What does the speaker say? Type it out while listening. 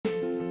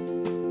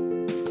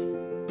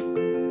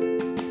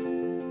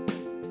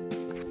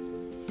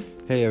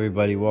Hey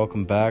everybody,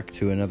 welcome back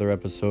to another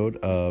episode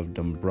of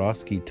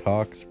Dombrowski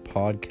Talks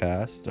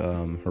podcast.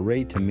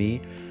 Hooray to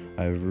me.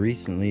 I've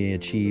recently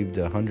achieved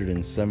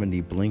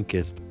 170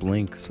 Blinkist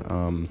blinks.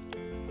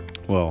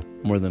 More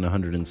than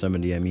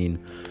 170,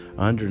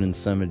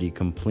 170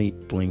 complete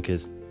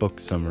Blinkist book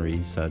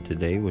summaries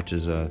today, which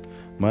is a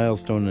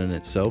milestone in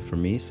itself for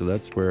me. So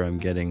that's where I'm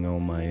getting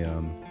all my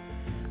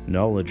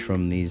knowledge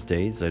from these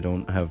days. I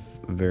don't have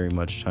very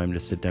much time to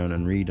sit down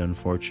and read,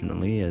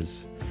 unfortunately,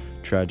 as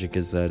tragic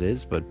as that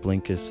is, but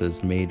Blinkist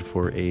has made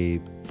for a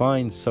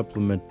fine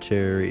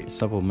supplementary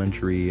supplement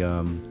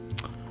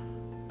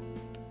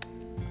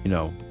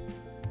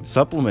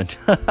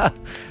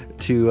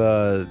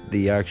to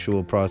the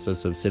actual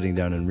process of sitting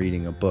down and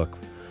reading a book.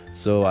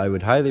 So I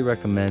would highly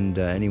recommend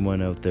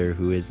anyone out there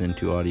who is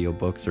into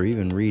audiobooks or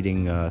even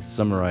reading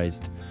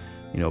summarized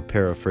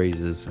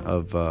paraphrases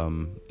of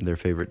their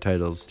favorite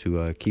titles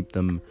to keep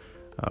them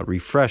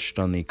refreshed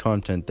on the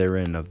content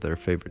therein of their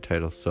favorite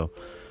titles. So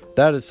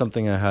that is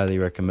something I highly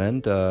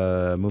recommend.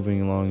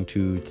 Moving along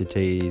to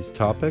today's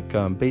topic.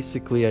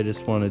 Basically, I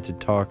just wanted to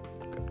talk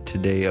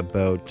today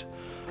about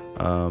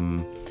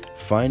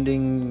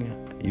finding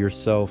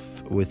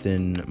yourself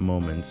within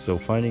moments. So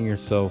finding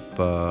yourself,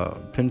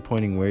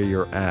 pinpointing where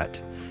you're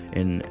at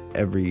in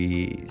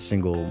every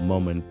single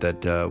moment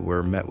that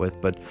we're met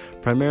with. But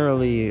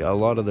primarily, a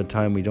lot of the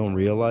time we don't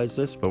realize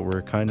this, but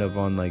we're kind of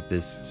on like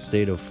this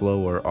state of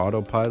flow or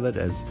autopilot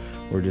as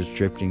we're just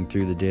drifting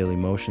through the daily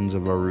motions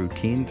of our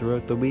routine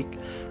throughout the week.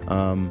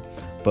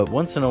 But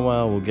once in a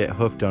while, we'll get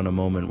hooked on a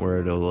moment where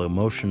it'll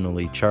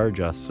emotionally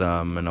charge us.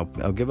 And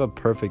I'll give a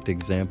perfect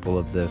example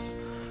of this.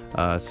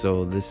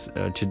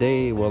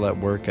 Today, while at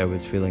work, I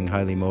was feeling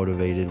highly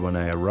motivated when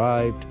I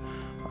arrived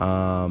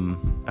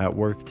at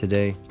work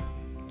today.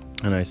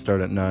 And I start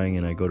at 9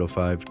 and I go to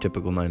 5,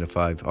 typical 9 to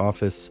 5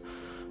 office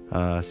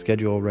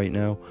schedule right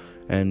now.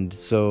 And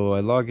so I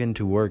log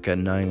into work at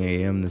 9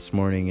 a.m. this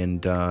morning,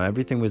 and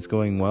everything was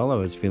going well. I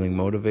was feeling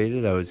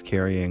motivated. I was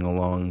carrying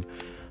along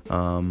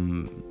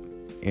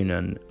in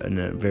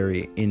a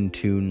very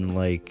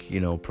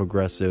in-tune,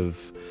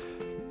 progressive,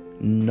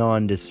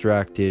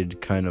 non-distracted,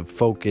 kind of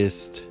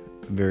focused,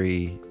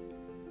 very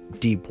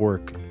deep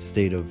work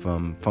state of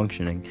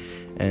functioning.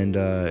 And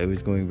it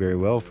was going very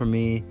well for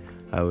me.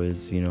 I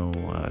was,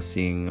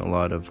 seeing a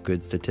lot of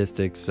good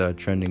statistics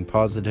trending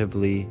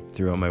positively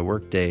throughout my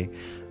workday.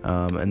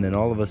 And then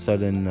all of a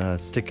sudden,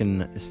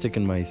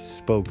 sticking my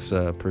spokes,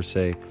 per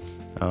se,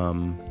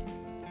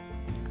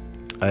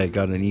 I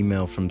got an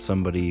email from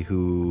somebody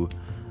who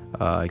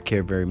I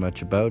care very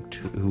much about,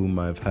 whom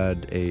I've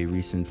had a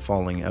recent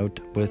falling out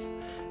with.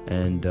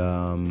 And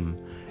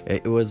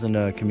it wasn't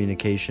a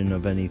communication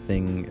of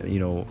anything,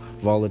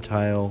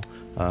 volatile.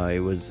 It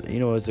was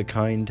a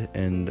kind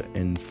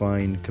and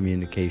fine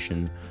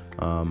communication,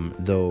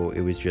 though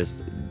it was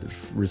just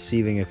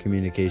receiving a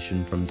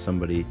communication from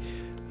somebody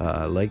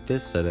like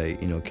this that I,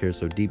 care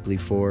so deeply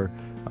for.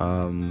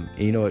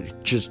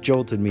 It just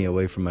jolted me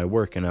away from my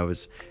work, and I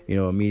was,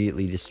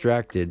 immediately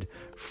distracted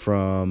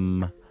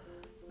from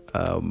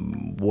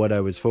what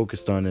I was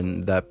focused on,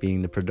 and that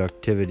being the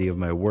productivity of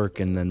my work.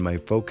 And then my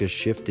focus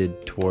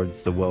shifted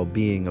towards the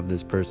well-being of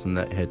this person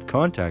that had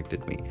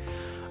contacted me.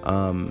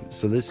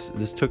 So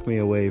this took me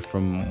away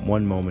from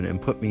one moment and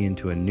put me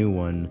into a new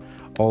one,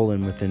 all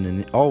within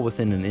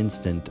an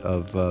instant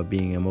of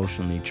being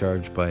emotionally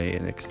charged by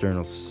an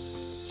external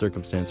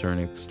circumstance or an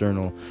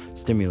external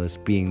stimulus,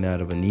 being that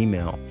of an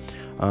email.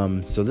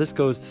 So this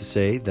goes to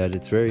say that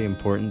it's very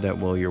important that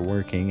while you're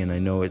working, and I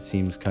know it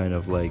seems kind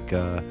of like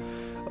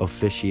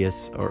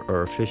officious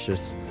or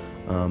officious,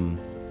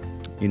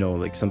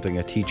 like something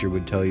a teacher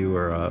would tell you,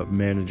 or a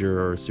manager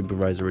or a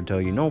supervisor would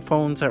tell you, no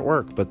phones at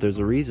work. But there's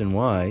a reason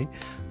why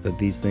that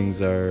these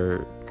things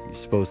are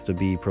supposed to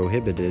be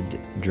prohibited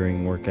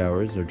during work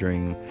hours or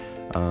during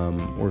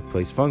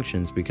workplace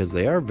functions, because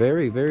they are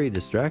very, very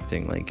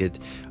distracting.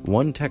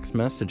 One text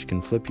message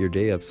can flip your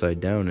day upside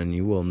down, and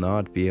you will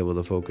not be able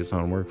to focus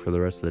on work for the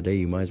rest of the day.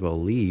 You might as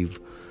well leave,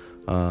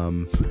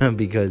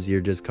 because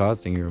you're just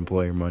costing your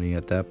employer money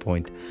at that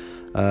point.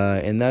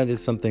 And that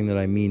is something that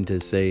I mean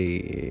to say.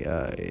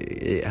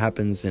 It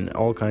happens in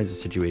all kinds of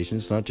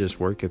situations, not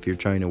just work. If you're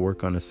trying to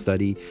work on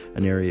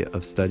an area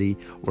of study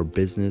or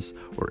business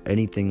or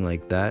anything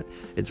like that,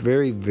 it's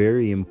very,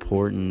 very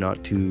important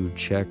not to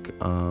check,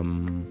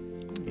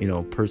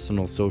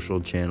 personal social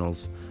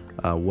channels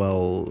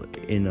well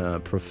in a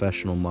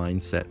professional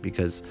mindset,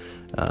 because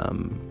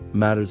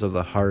matters of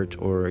the heart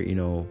or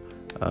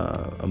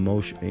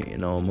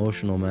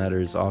emotional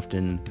matters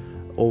often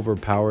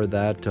overpower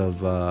that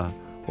of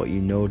what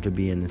you know to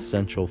be an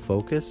essential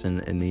focus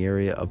in the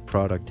area of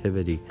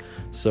productivity.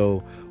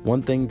 So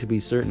one thing to be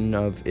certain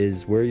of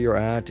is where you're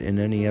at in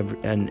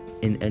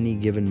any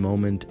given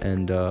moment,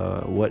 and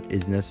what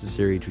is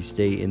necessary to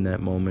stay in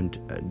that moment,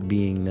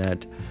 being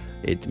that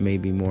it may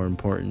be more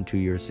important to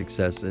your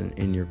success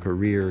in your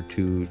career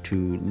to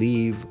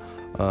leave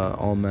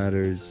all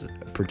matters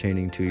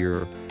pertaining to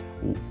your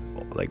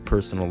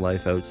personal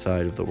life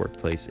outside of the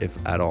workplace, if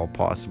at all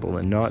possible.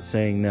 And not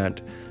saying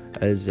that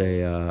as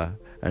a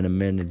and a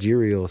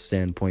managerial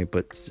standpoint,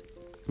 but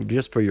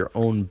just for your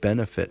own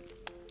benefit.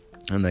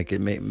 And like it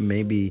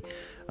may be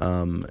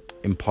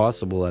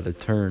impossible at a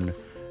turn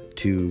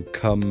to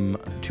come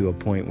to a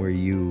point where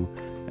you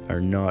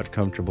are not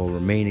comfortable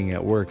remaining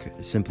at work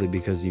simply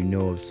because you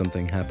know of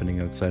something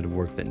happening outside of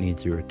work that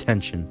needs your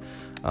attention.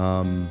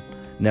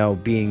 Now,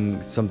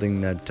 being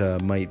something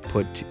that might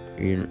put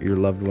your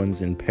loved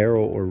ones in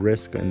peril or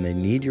risk and they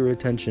need your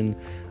attention,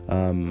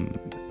 an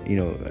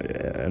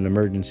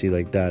emergency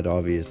like that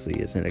obviously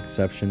is an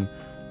exception,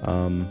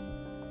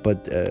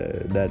 but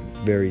that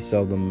very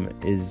seldom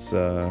is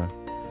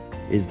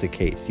the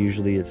case.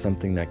 Usually it's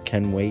something that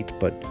can wait,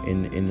 but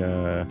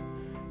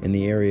in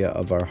the area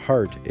of our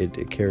heart,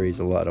 it carries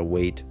a lot of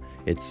weight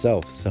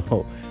itself,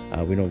 so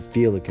we don't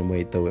feel it can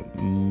wait, though it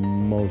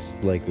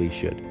most likely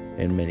should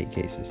in many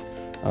cases.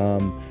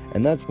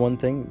 And that's one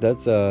thing.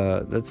 That's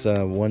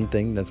one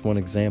thing. That's one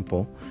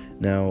example.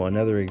 Now,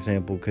 another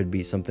example could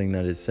be something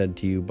that is said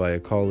to you by a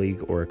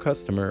colleague or a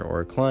customer or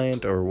a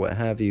client or what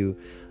have you,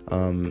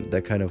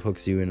 that kind of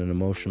hooks you in an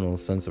emotional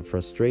sense of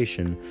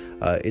frustration.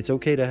 It's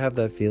okay to have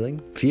that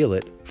feeling, feel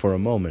it for a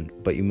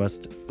moment, but you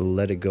must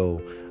let it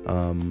go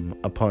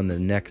upon the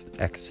next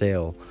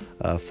exhale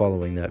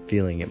following that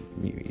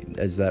feeling.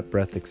 As that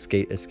breath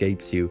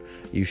escapes you,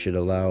 you should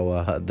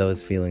allow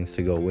those feelings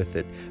to go with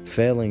it.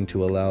 Failing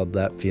to allow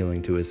that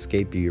feeling to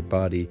escape your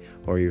body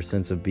or your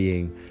sense of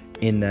being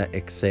in that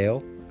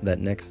exhale, that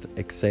next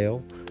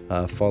exhale,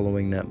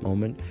 following that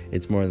moment,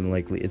 it's more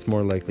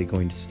likely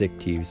going to stick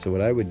to you. So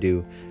what I would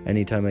do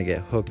anytime I get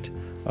hooked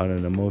on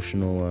an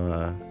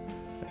emotional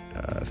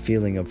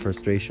feeling of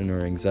frustration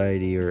or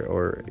anxiety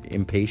or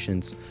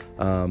impatience,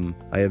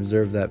 I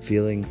observe that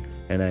feeling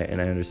and I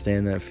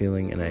understand that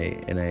feeling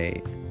and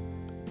I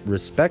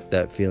respect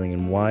that feeling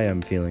and why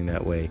I'm feeling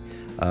that way.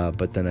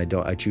 But then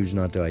I choose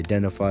not to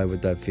identify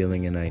with that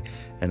feeling, and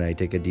I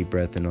take a deep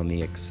breath, and on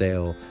the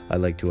exhale, I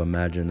like to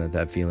imagine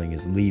that feeling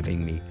is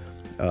leaving me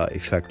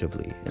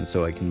effectively, and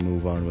so I can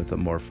move on with a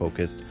more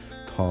focused,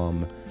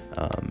 calm,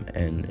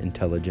 and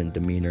intelligent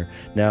demeanor.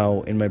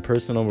 Now, in my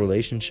personal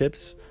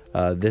relationships,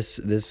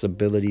 this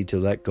ability to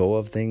let go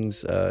of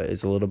things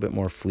is a little bit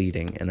more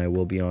fleeting, and I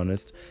will be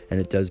honest, and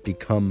it does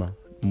become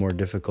more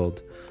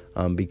difficult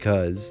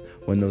because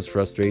when those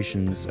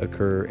frustrations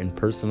occur in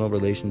personal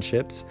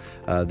relationships,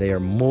 they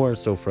are more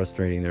so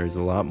frustrating. There is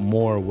a lot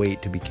more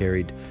weight to be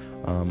carried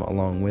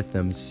along with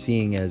them,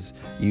 seeing as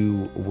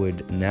you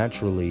would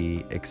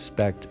naturally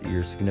expect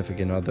your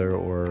significant other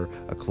or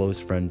a close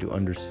friend to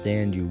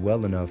understand you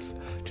well enough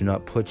to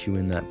not put you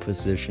in that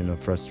position of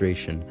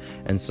frustration.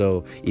 And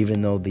so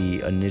even though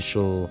the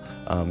initial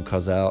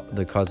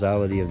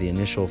causality of the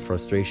initial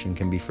frustration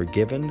can be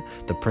forgiven,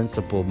 the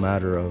principal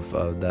matter of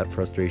that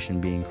frustration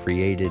being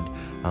created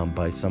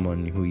by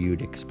someone who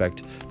you'd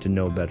expect to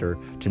know better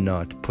to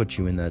not put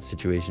you in that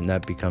situation,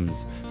 that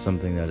becomes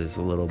something that is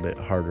a little bit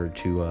harder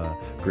to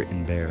grit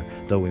and bear,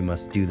 though we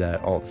must do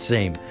that all the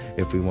same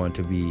if we want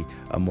to be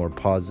a more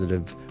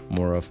positive,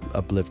 more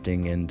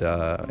uplifting and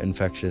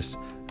infectious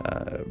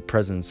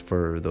presence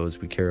for those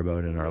we care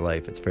about in our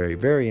life. It's very,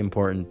 very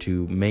important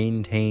to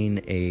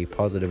maintain a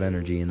positive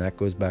energy, and that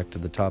goes back to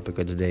the topic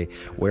of today.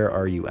 Where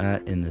are you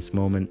at in this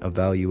moment?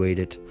 Evaluate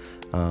it,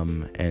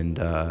 and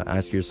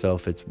ask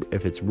yourself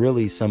if it's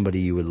really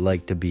somebody you would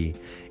like to be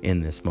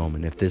in this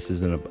moment, if this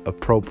is an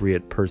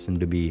appropriate person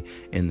to be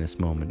in this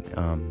moment.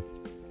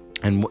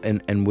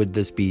 And would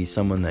this be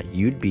someone that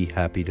you'd be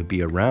happy to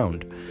be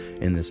around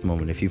in this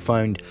moment? If you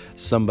find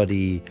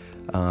somebody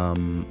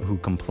who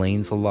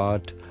complains a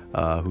lot,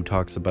 who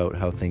talks about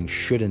how things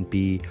shouldn't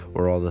be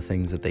or all the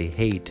things that they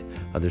hate,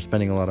 they're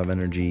spending a lot of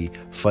energy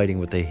fighting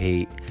what they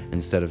hate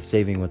instead of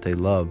saving what they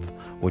love,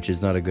 which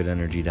is not a good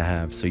energy to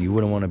have. So you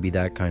wouldn't want to be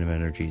that kind of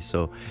energy.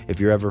 So if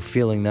you're ever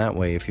feeling that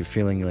way, if you're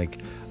feeling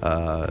like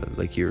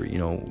you're,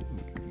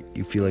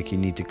 you feel like you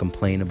need to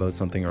complain about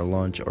something or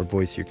launch or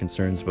voice your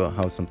concerns about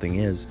how something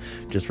is,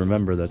 just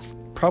remember that's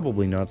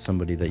probably not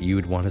somebody that you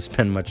would want to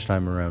spend much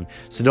time around.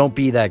 So don't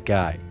be that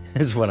guy,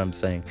 is what I'm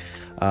saying.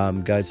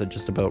 Guys, that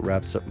just about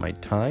wraps up my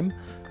time.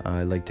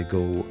 I'd like to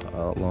go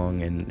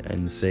along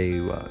and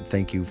say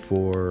thank you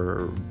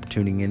for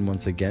tuning in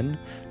once again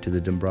to the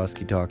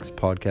Dombrowski Talks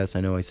podcast.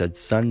 I know I said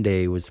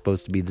Sunday was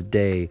supposed to be the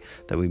day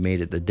that we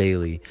made it the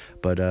daily,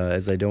 but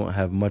as I don't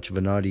have much of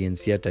an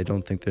audience yet, I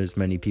don't think there's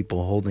many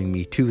people holding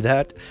me to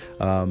that.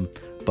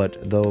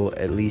 But though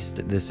at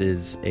least this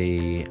is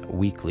a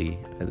weekly,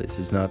 this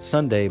is not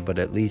Sunday, but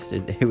at least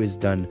it was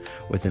done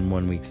within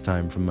 1 week's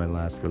time from my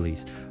last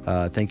release.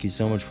 Thank you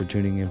so much for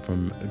tuning in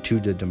to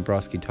the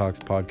Dombrowski Talks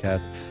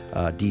podcast,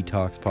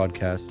 Detox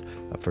podcast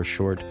for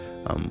short,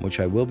 which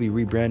I will be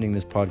rebranding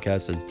this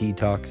podcast as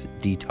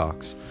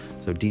Detox.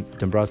 So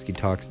Dombrowski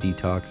Talks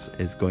Detox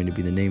is going to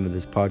be the name of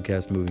this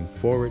podcast moving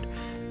forward.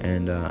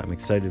 And I'm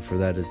excited for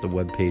that as the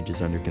webpage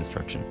is under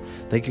construction.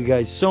 Thank you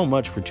guys so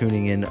much for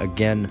tuning in.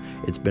 Again,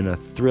 it's been a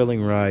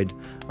thrilling ride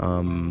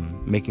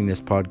making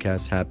this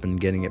podcast happen,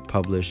 getting it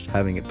published.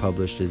 Having it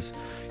published is,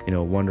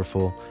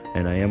 wonderful.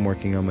 And I am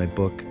working on my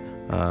book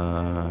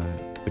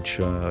which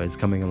is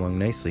coming along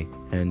nicely,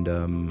 and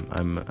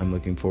I'm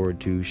looking forward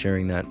to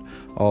sharing that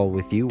all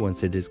with you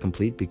once it is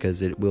complete,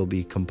 because it will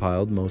be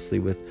compiled mostly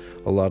with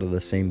a lot of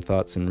the same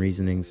thoughts and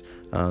reasonings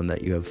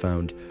that you have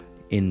found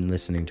in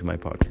listening to my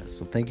podcast.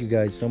 So thank you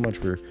guys so much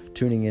for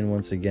tuning in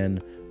once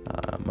again.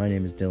 My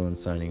name is Dylan,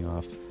 signing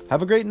off.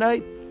 Have a great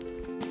night.